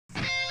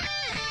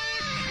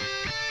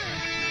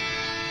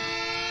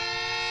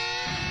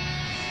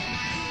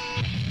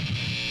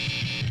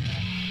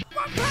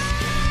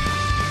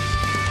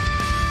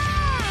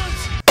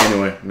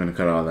gonna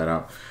cut all that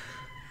out.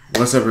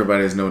 What's up,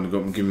 everybody? It's Noah to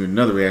go and give you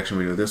another reaction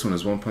video. This one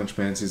is One Punch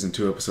Man Season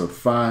 2, Episode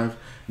 5.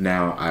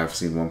 Now, I've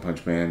seen One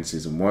Punch Man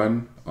Season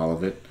 1, all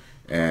of it,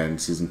 and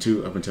Season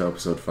 2 up until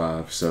Episode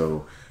 5,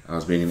 so I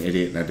was being an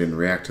idiot and I didn't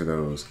react to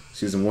those.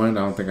 Season 1,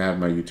 I don't think I have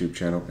my YouTube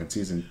channel, and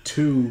Season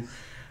 2,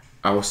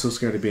 I was so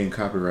scared of being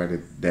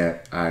copyrighted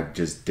that I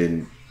just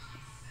didn't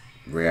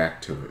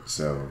react to it,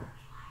 so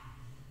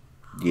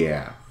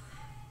yeah.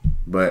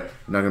 But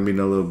I'm not gonna be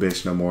no little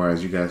bitch no more.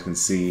 As you guys can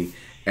see,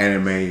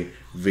 anime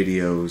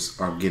videos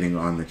are getting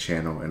on the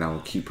channel, and I will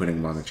keep putting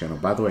them on the channel.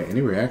 By the way,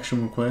 any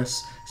reaction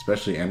requests,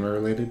 especially anime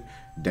related,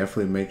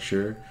 definitely make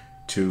sure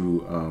to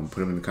put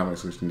them in the comment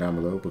section down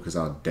below, because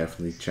I'll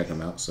definitely check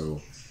them out.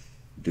 So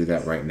do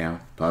that right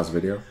now. Pause the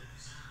video.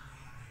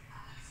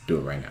 Do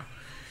it right now.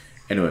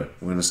 Anyway,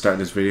 we're gonna start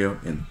this video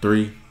in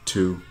 3,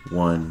 2,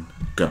 1,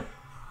 go.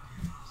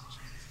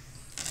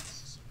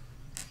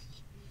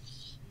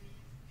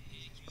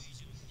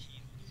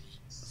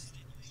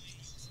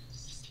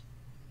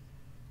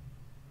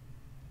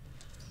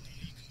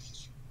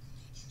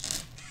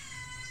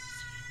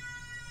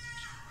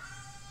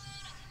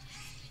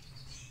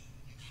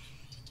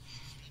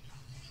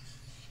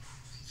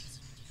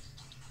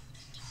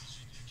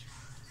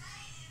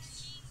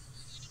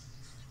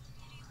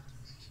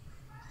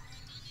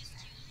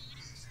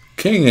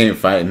 King ain't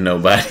fighting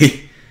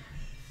nobody.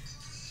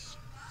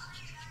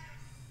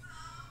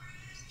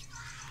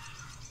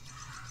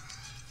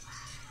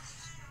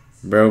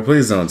 Bro,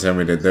 please don't tell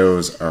me that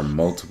those are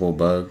multiple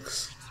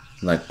bugs,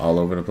 like all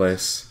over the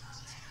place.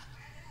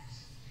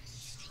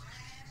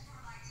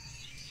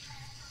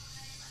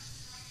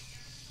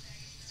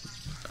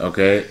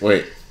 Okay,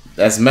 wait.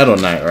 That's Metal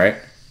Knight, right?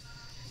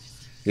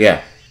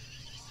 Yeah.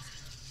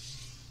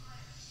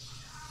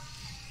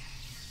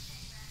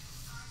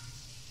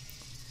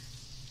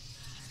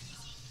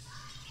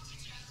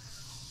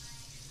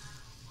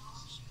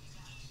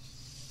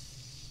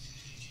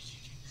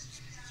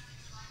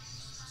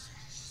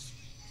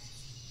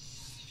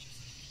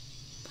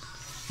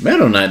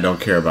 Metal Knight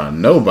don't care about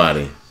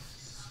nobody.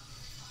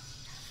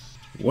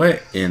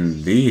 What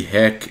in the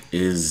heck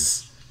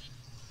is...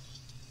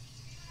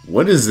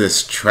 What is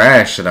this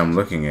trash that I'm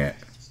looking at?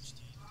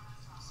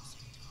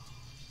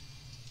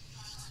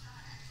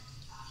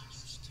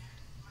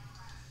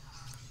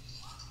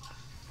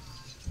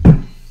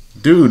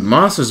 Dude,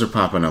 monsters are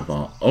popping up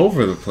all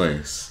over the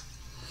place.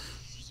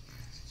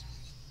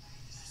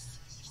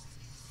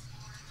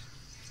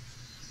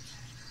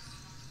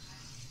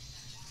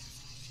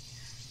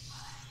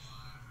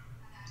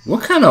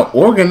 What kind of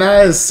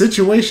organized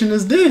situation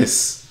is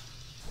this?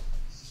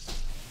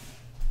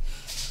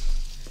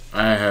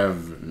 I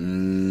have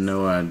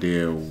no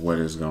idea what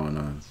is going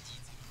on.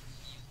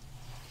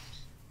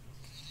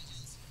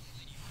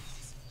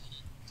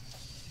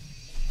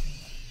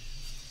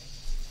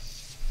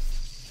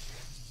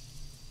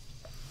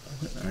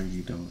 What are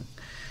you doing?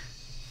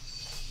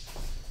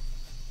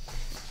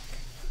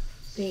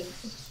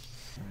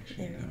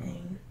 Actually, know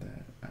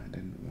that I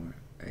didn't want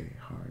a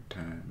hard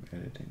time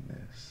editing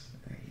this.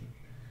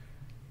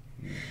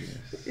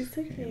 It's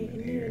okay.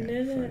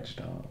 No. Fudged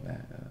all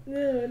that up.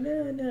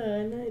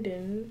 No, I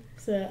didn't.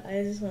 So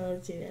I just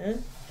wanted to know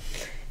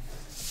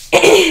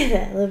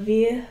that I love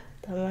you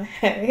on my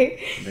heart.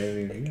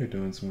 Baby, if you're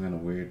doing some kind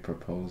of weird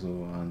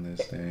proposal on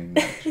this thing,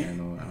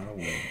 channel, I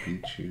will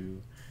beat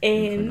you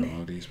in front of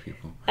all these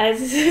people. I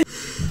just...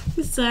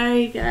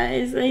 Sorry,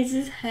 guys. I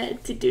just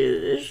had to do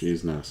this.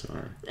 She's not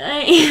sorry. I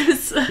am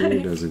sorry.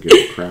 She doesn't give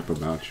a crap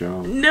about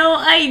y'all. No,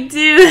 I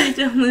do. I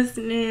don't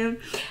listen to him.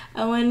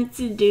 I wanted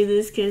to do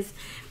this because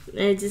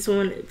I just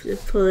wanted to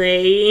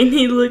play, and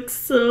he looks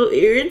so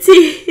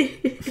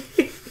irritated.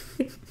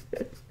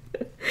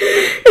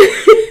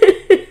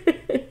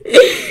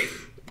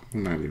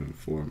 I'm not even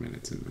 4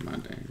 minutes into my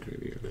dang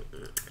video.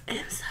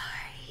 I'm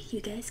sorry.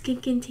 You guys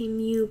can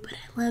continue, but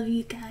I love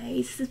you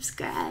guys.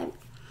 Subscribe.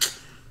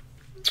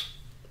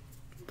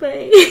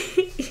 Bye.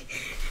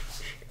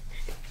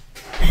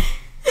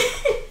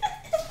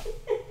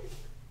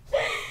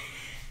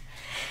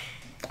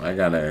 I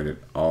gotta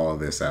edit all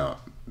this out.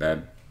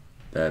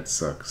 That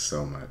sucks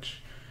so much.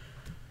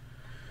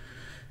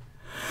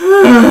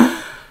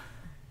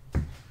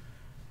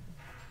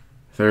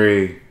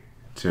 3,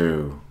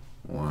 2,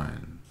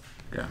 1,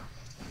 go.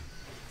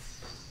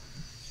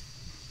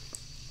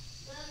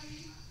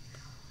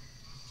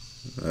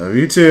 Love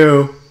you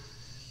too.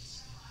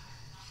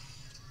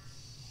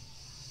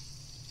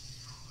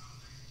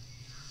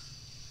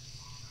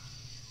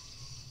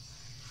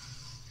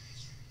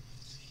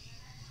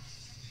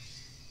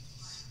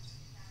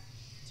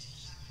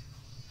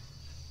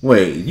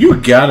 Wait, you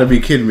gotta be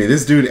kidding me.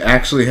 This dude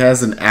actually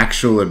has an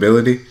actual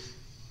ability?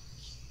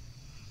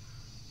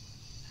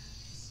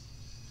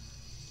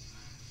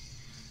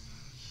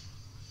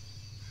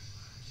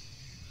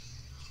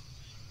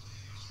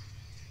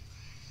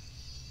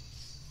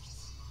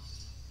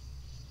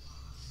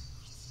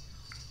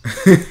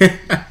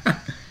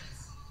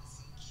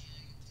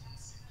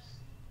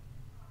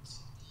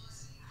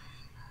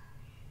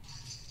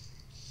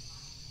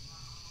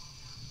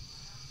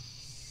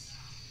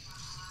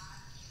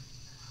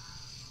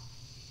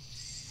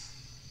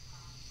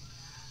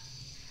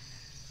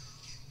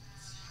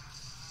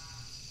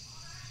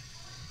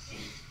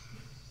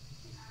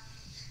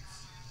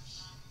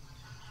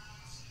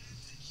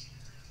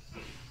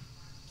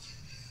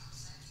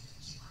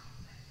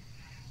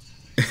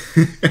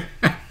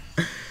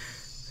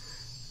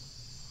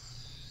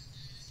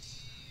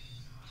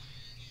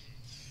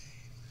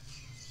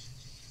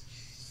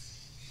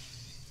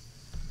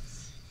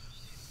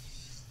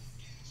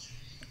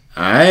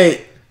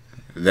 Alright.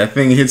 That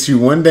thing hits you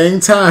one dang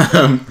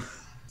time.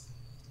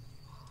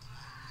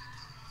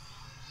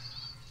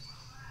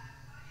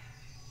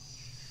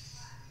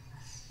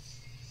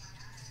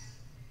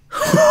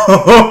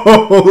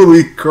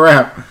 Holy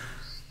crap.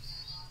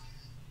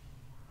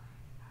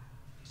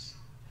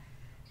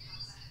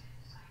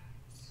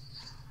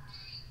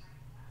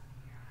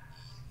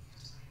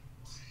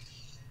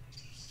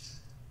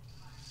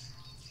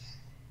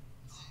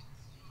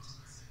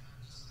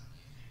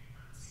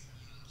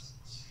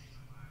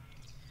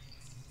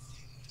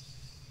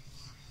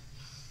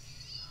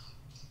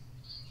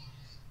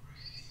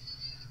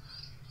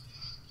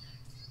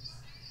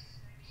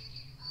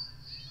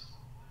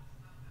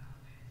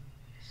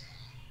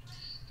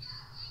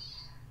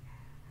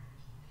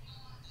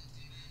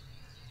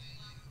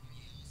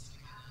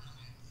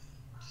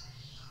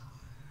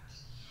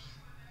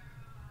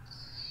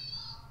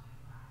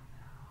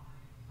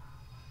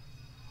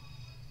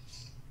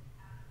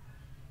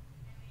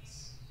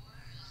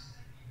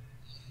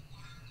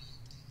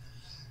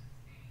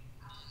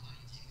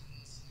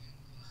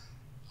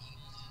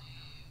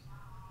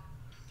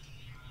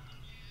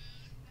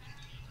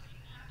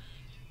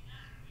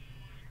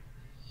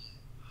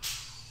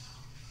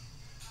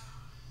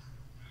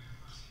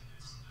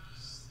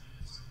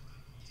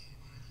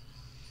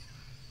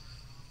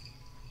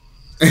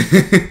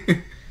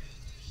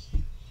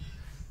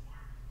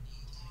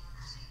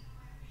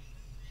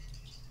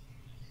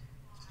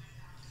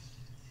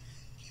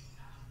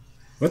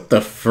 What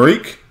the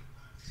freak?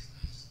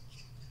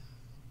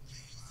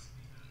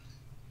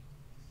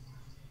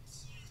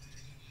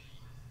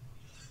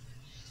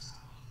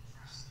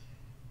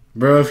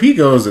 Bro, if he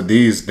goes to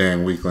these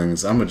dang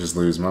weaklings, I'm gonna just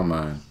lose my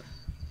mind.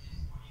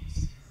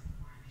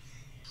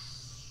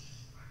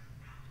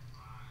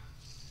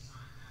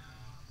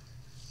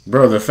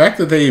 Bro, the fact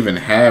that they even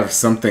have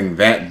something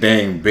that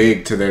dang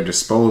big to their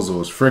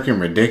disposal is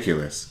freaking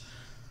ridiculous.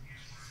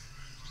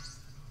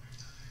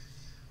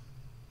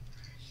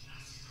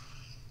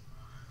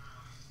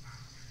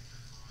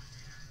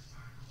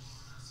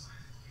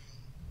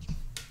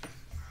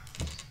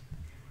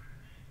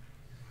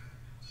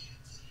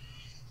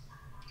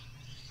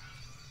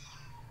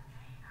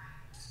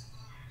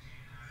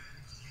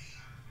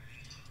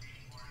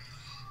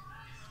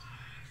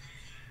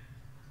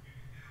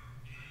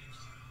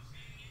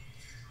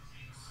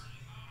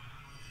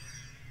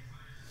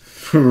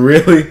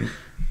 Really?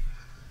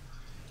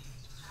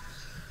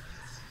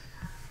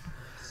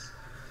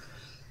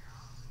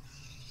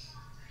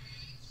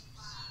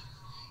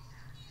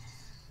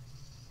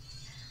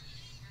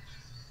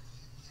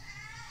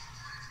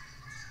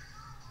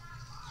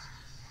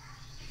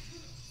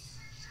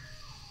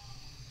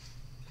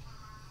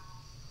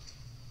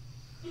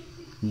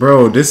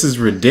 Bro, this is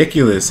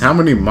ridiculous. How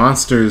many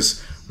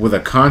monsters with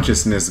a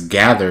consciousness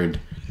gathered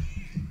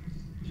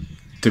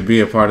to be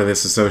a part of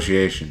this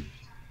association?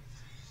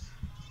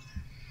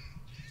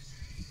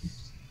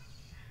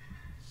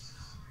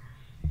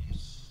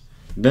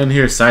 Doesn't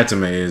hear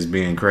Saitama is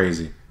being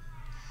crazy.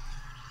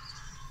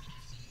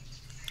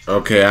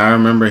 Okay, I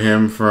remember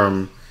him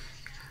from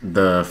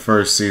the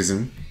first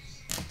season.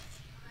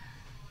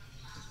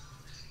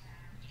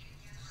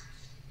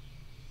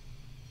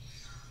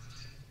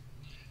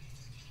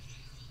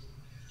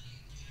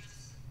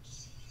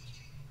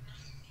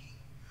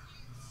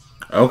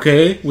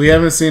 Okay, we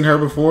haven't seen her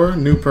before.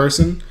 New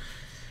person.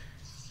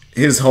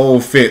 His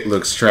whole fit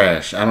looks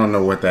trash. I don't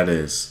know what that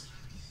is.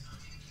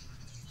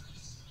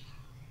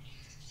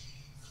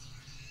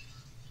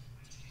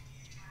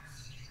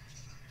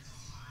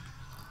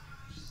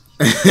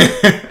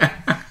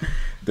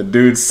 The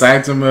dude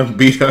Saitama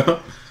beat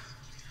up.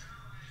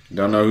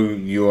 Don't know who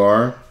you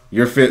are.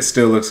 Your fit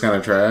still looks kind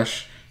of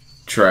trash.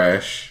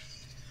 Trash.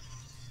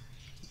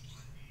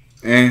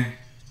 Eh.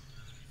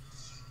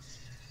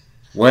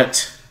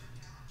 What?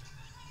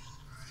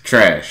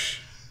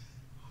 Trash.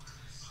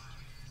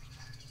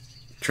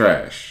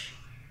 Trash.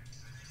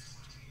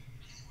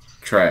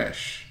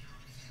 Trash.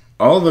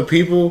 All the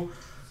people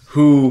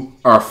who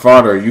are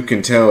fodder, you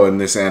can tell in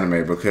this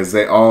anime because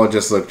they all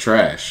just look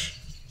trash.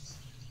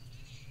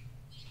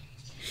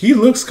 He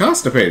looks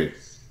constipated.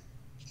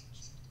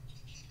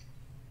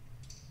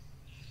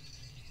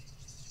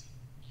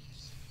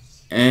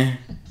 Eh.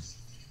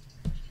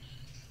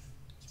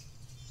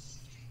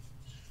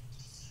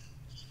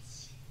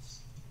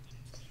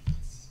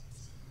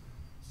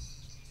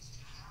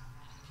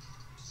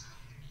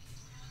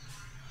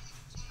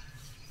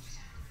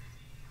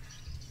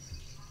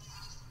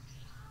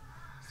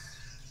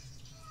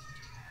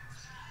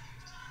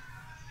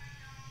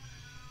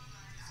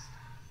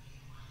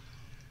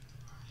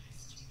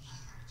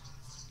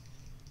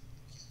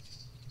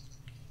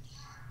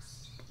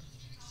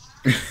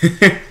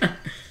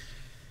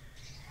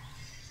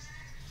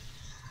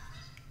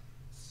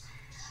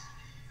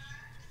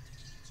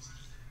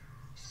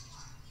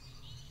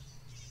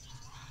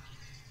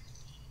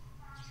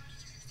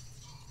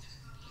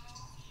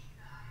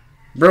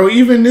 Bro,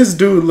 even this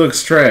dude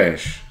looks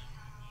trash.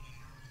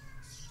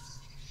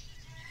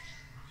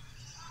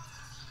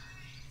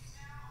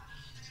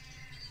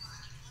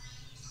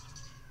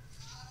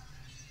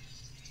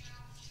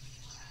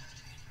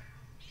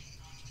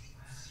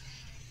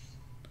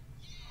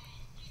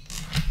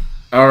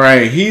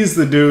 Alright, he's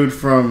the dude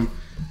from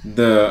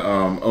the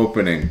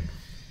opening.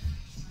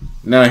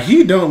 Now,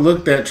 he don't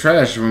look that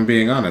trash, if I'm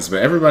being honest,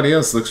 but everybody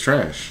else looks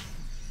trash.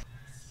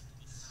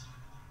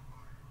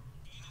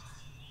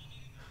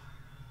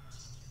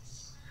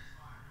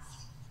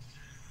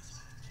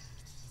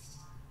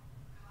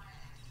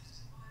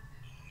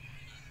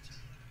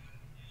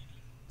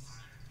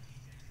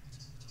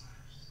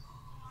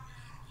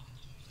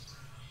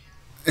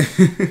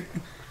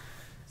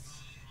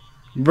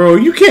 Bro,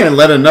 you can't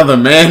let another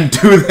man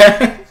do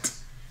that.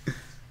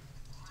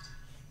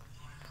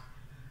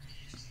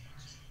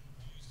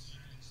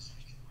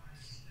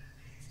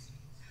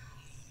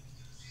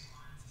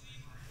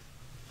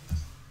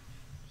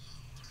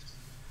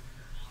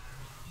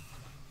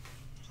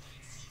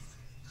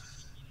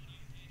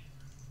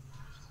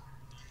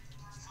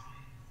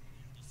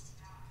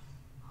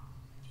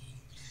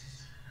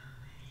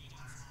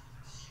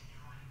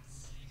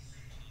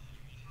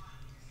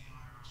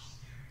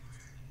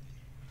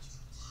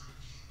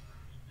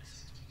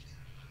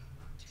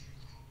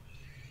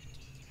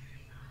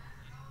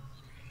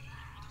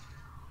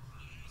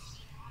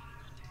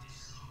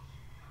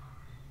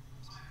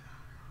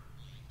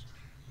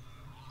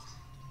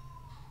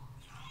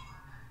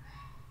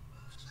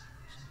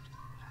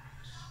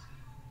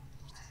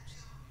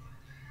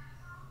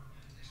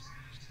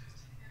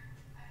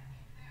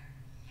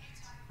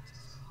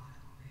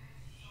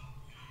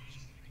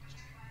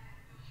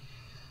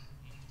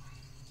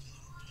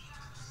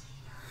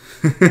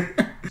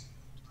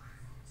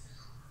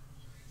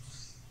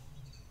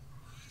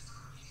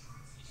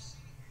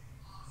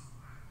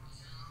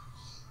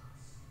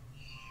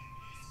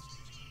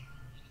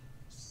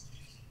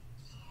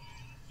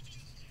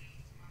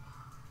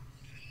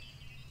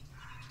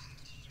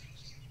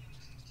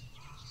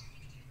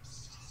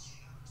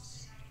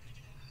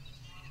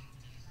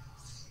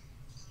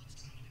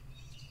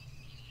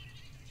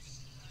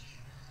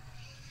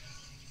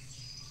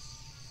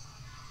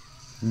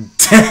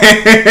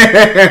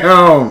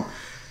 Damn.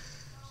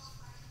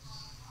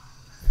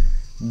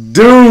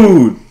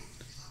 Dude.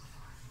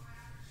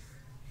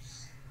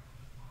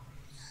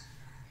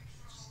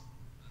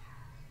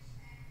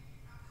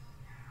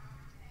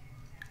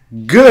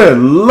 Good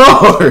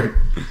Lord.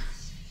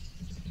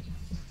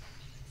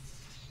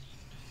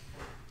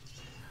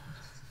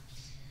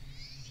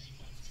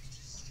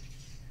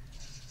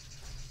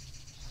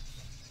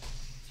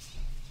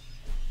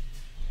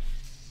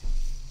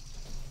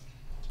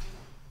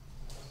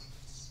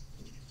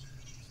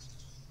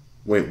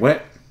 Wait,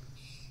 what?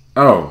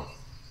 Oh.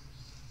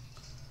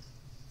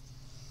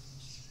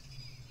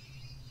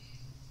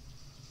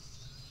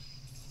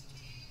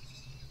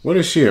 What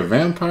is she, a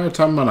vampire?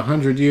 Talking about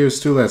 100 years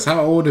too less.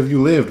 How old have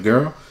you lived,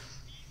 girl?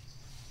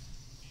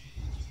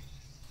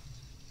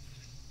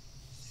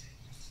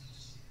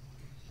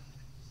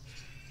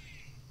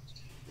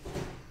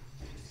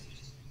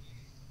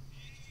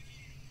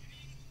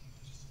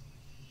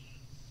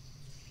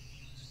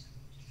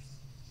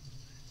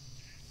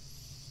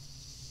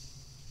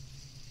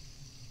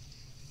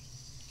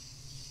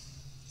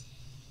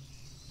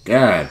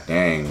 God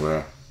dang,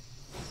 bro.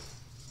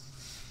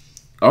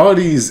 All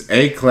these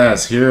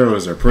A-class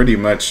heroes are pretty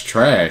much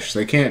trash.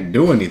 They can't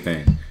do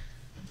anything.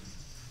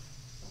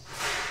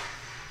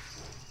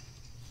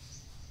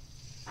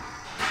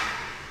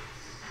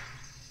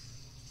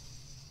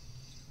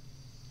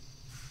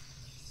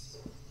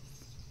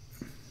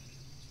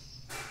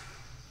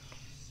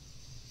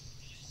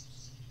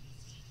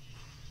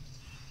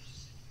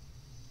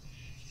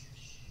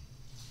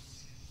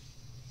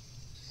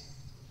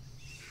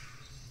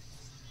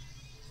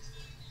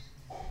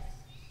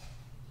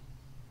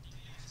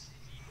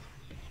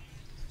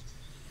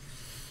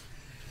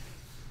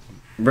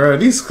 Bro,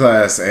 these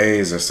class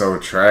A's are so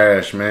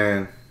trash,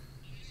 man.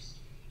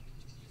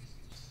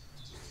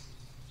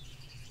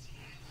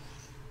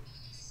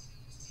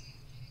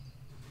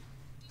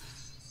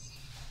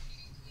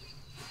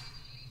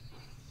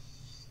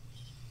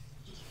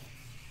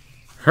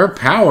 Her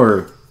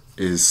power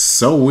is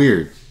so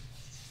weird.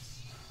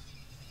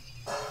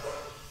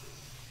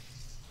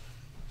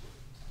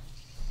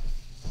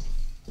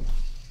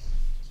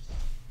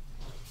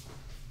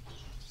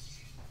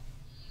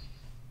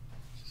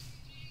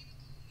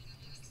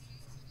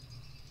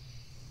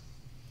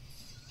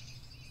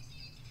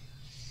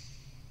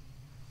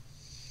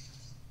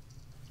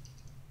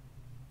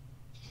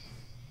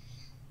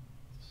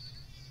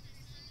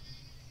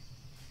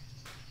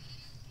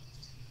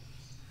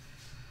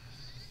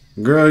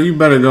 Girl, you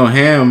better go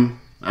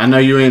ham. I know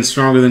you ain't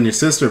stronger than your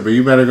sister, but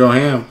you better go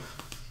ham.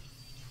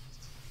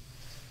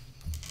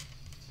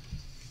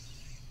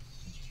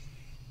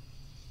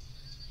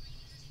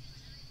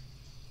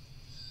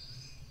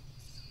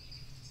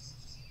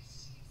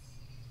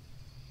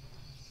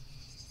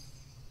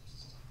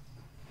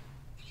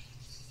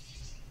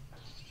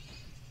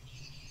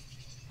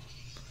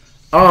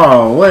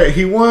 Oh, wait,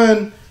 he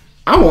won?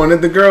 I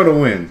wanted the girl to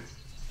win.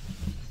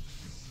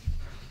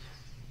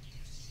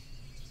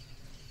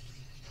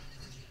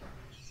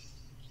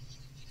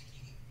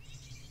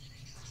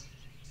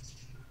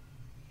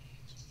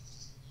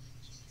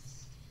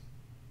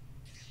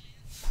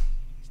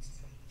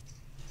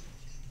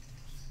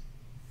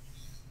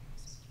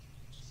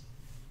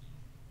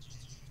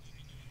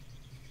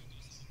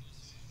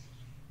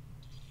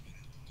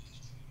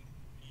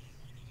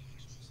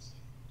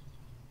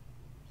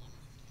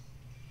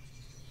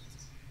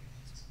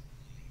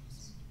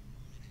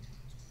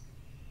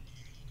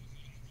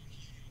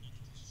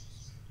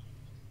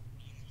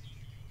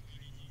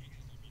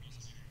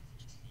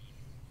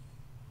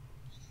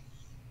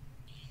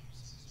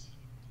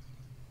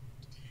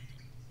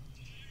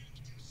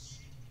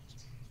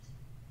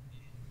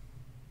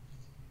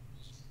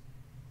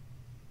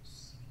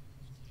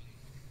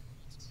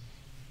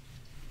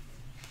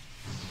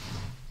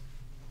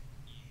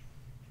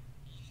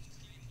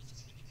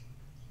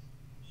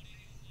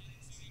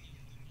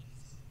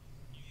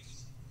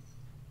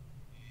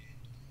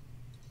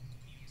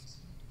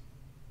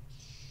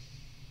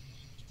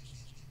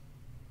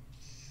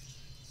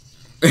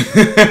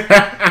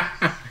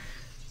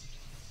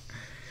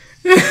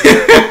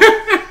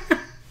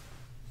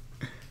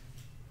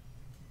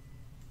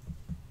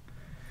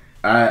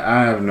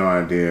 I have no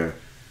idea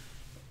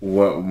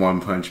what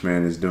One Punch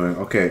Man is doing.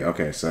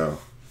 Okay, so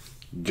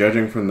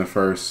judging from the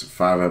first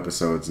 5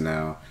 episodes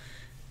now,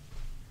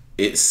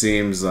 it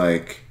seems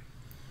like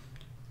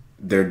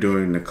they're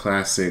doing the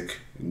classic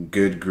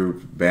good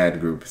group, bad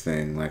group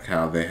thing, like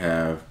how they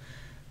have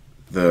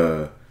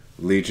the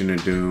Legion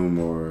of Doom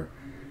or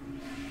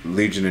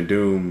Legion of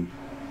Doom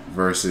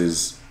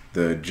versus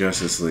the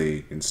Justice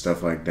League and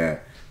stuff like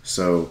that.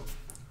 So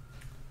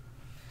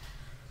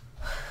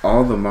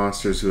all the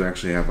monsters who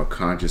actually have a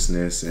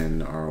consciousness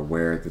and are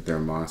aware that they're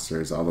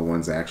monsters, all the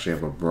ones that actually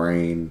have a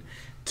brain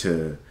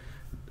to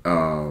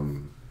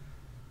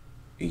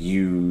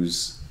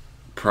use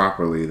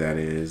properly, that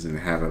is, and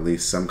have at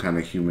least some kind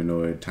of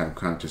humanoid type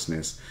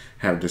consciousness,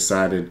 have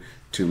decided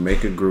to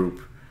make a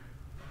group,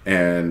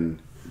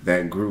 and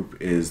that group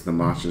is the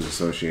Monsters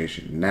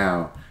Association.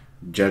 Now,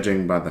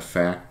 judging by the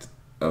fact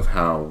of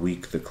how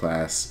weak the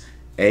Class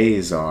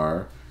A's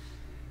are,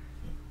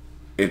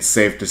 it's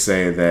safe to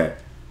say that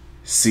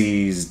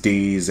C's,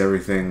 D's,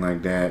 everything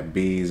like that,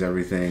 B's,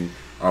 everything,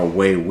 are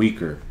way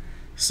weaker.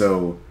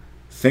 So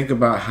think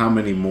about how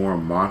many more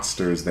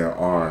monsters there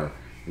are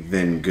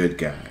than good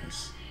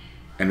guys.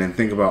 And then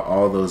think about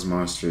all those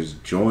monsters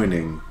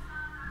joining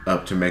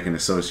up to make an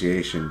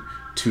association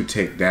to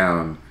take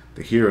down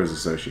the Heroes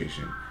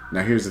Association.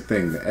 Now here's the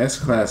thing, the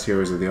S-Class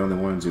heroes are the only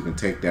ones who can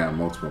take down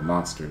multiple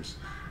monsters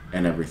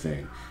and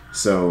everything.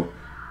 So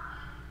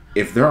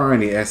if there are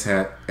any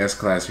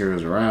S-Class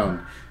heroes around,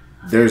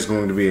 there's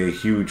going to be a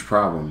huge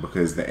problem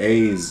because the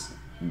A's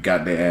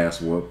got their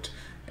ass whooped,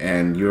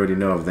 and you already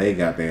know if they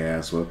got their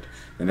ass whooped,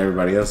 then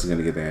everybody else is going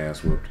to get their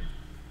ass whooped.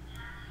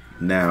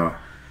 Now,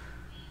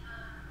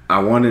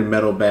 I wanted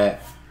Metal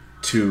Bat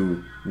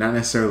to not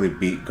necessarily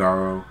beat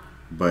Garou,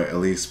 but at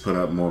least put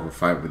up more of a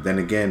fight. But then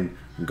again,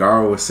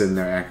 Garou was sitting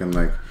there acting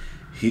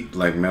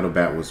like Metal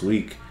Bat was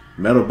weak.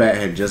 Metal Bat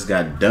had just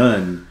got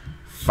done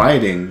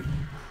fighting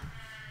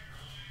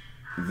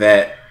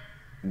that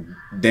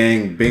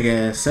dang big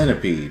ass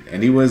centipede,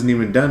 and he wasn't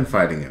even done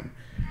fighting him.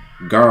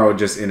 Garou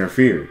just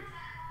interfered.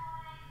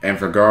 And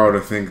for Garou to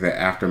think that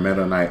after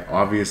Meta Knight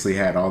obviously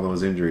had all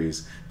those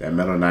injuries, that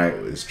Meta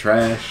Knight was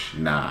trash,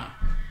 nah.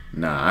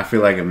 I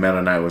feel like if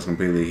Meta Knight was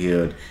completely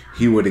healed,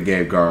 he would have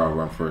gave Garou a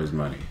run for his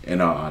money, in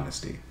all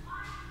honesty.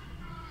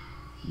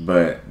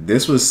 But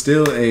this was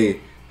still a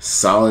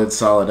solid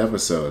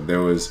episode.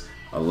 There was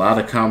a lot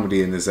of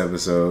comedy in this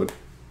episode,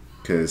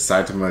 because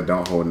Saitama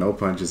don't hold no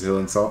punches, he'll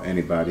insult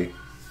anybody.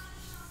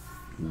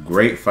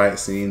 Great fight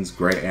scenes,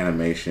 great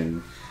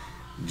animation,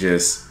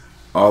 just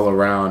all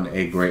around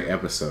a great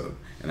episode.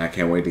 And I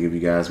can't wait to give you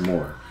guys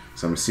more.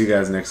 So I'm going to see you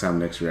guys next time,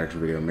 next reaction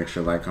video. Make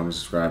sure to like, comment,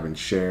 subscribe, and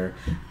share.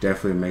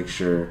 Definitely make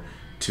sure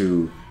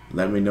to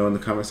let me know in the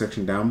comment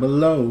section down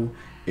below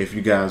if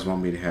you guys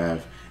want me to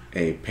have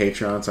a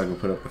Patreon so I can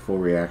put up the full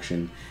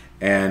reaction,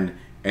 and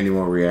any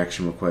more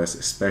reaction requests,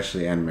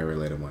 especially anime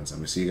related ones. I'm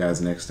going to see you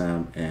guys next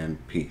time,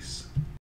 and peace.